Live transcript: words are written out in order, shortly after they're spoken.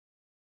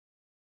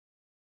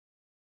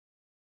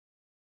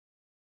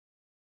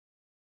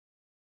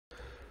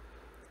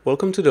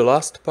Welcome to the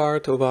last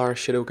part of our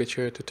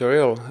ShadowCatcher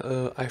tutorial.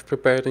 I've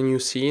prepared a new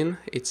scene.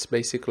 It's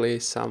basically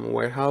some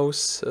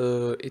warehouse.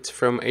 It's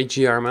from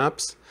HDR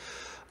maps.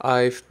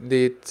 I've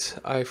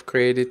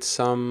created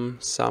some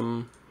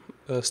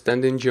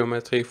stand-in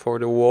geometry for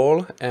the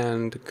wall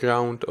and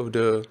ground of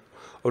the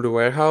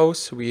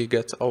warehouse. We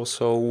get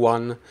also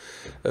one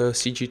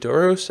CG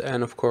torus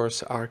and of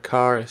course our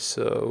car.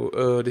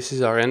 So this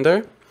is our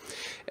render.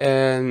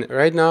 And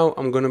right now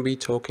I'm gonna be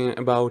talking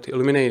about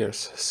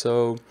Illuminators.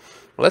 So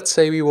let's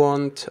say we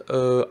want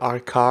our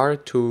car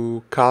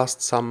to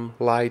cast some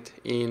light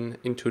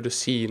into the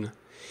scene.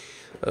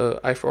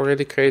 I've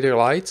already created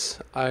lights.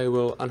 I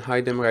will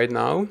unhide them right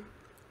now.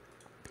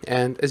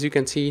 And as you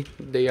can see,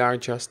 they are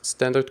just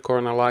standard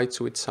corner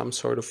lights with some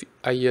sort of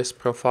IES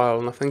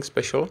profile, nothing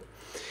special.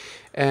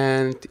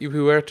 And if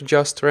we were to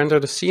just render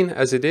the scene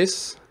as it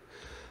is,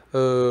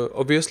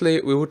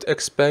 obviously we would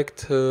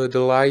expect the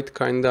light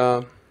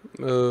kinda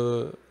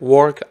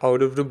work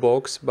out of the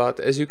box, but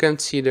as you can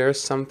see,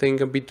 there's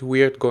something a bit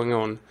weird going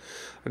on.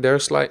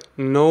 There's like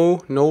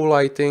no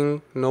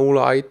lighting, no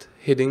light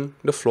hitting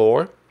the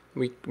floor.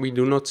 We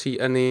do not see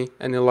any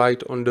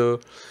light on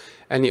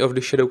any of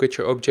the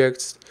ShadowCatcher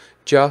objects,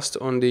 just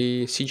on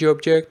the CG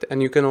object.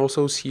 And you can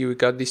also see we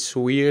got this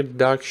weird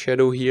dark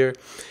shadow here,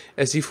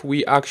 as if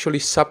we actually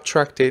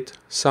subtracted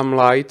some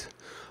light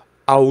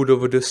out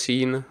of the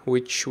scene,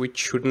 which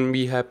shouldn't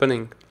be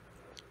happening.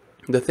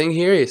 The thing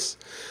here is,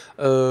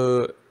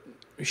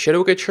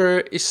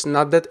 ShadowCatcher is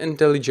not that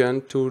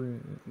intelligent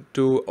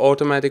to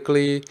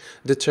automatically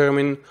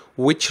determine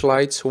which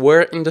lights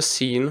were in the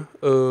scene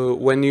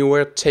when you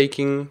were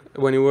capturing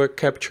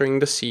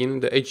the scene,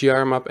 the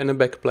HDR map and the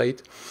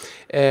backplate,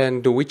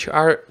 and which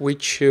are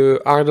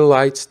the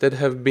lights that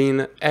have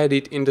been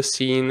added in the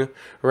scene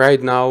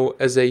right now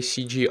as a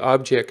CG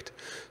object.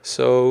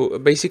 So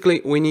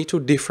basically we need to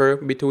differ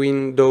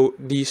between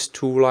these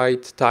two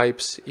light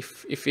types.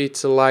 If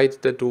it's a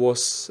light that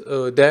was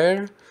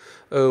there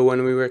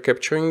when we were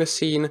capturing the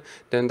scene,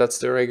 then that's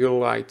the regular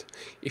light.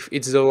 If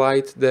it's the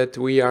light that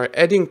we are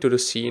adding to the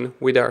scene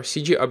with our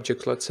CG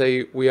object, let's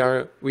say we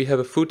have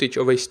a footage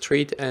of a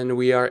street and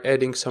we are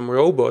adding some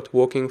robot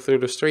walking through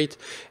the street,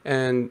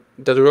 and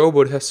that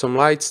robot has some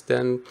lights,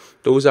 then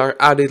those are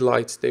added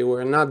lights. They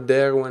were not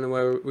there when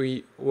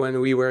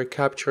we were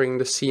capturing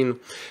the scene.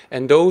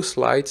 And those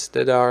lights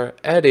that are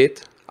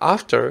added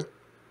after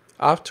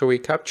we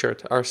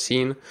captured our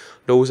scene,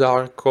 those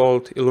are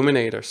called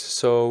illuminators.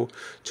 So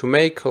to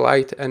make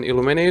light an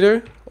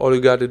illuminator, all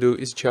you gotta do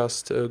is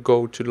just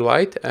go to the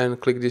light and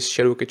click this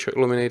ShadowCatcher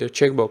Illuminator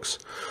checkbox.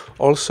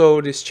 Also,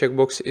 this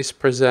checkbox is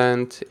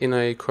present in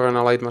a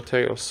Corona Light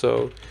material.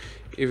 So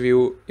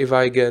if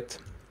I get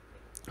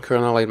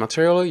Corona Light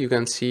material, you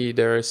can see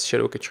there is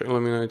ShadowCatcher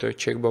Illuminator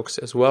checkbox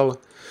as well.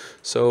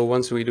 So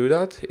once we do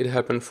that, it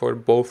happened for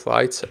both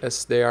lights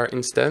as they are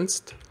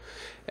instanced,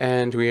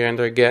 and we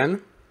render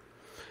again.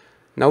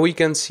 Now we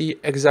can see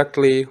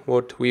exactly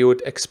what we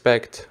would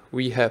expect.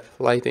 We have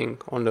lighting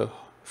on the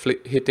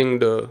hitting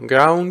the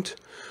ground.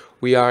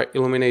 We are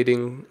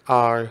illuminating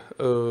our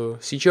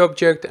CG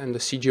object, and the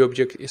CG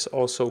object is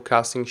also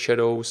casting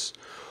shadows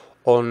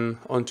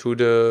onto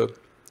the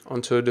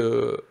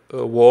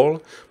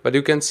wall. But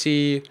you can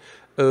see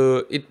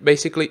it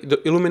basically, the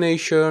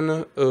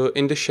illumination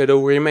in the shadow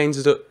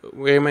remains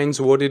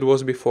what it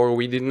was before.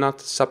 We did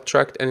not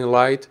subtract any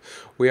light.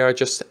 We are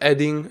just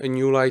adding a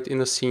new light in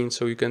the scene.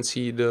 So you can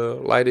see the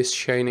light is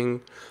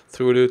shining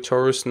through the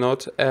torus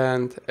knot,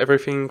 and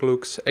everything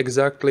looks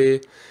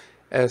exactly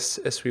as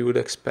we would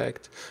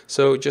expect.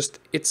 So just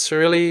it's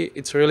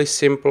really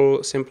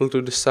simple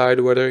to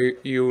decide whether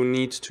you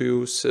need to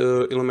use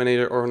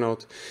Illuminator or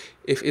not.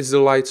 If it's the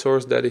light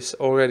source that is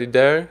already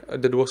there,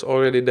 that was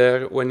already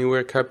there when you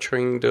were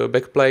capturing the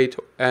backplate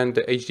and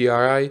the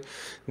HDRI,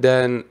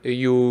 then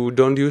you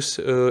don't use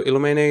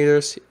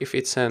illuminators. If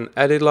it's an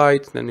added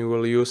light, then you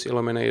will use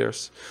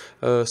illuminators.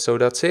 So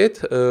that's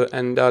it,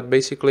 and that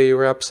basically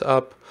wraps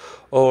up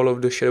all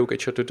of the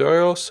ShadowCatcher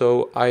tutorial.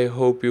 So I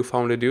hope you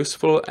found it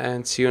useful,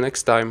 and see you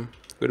next time.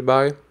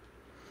 Goodbye.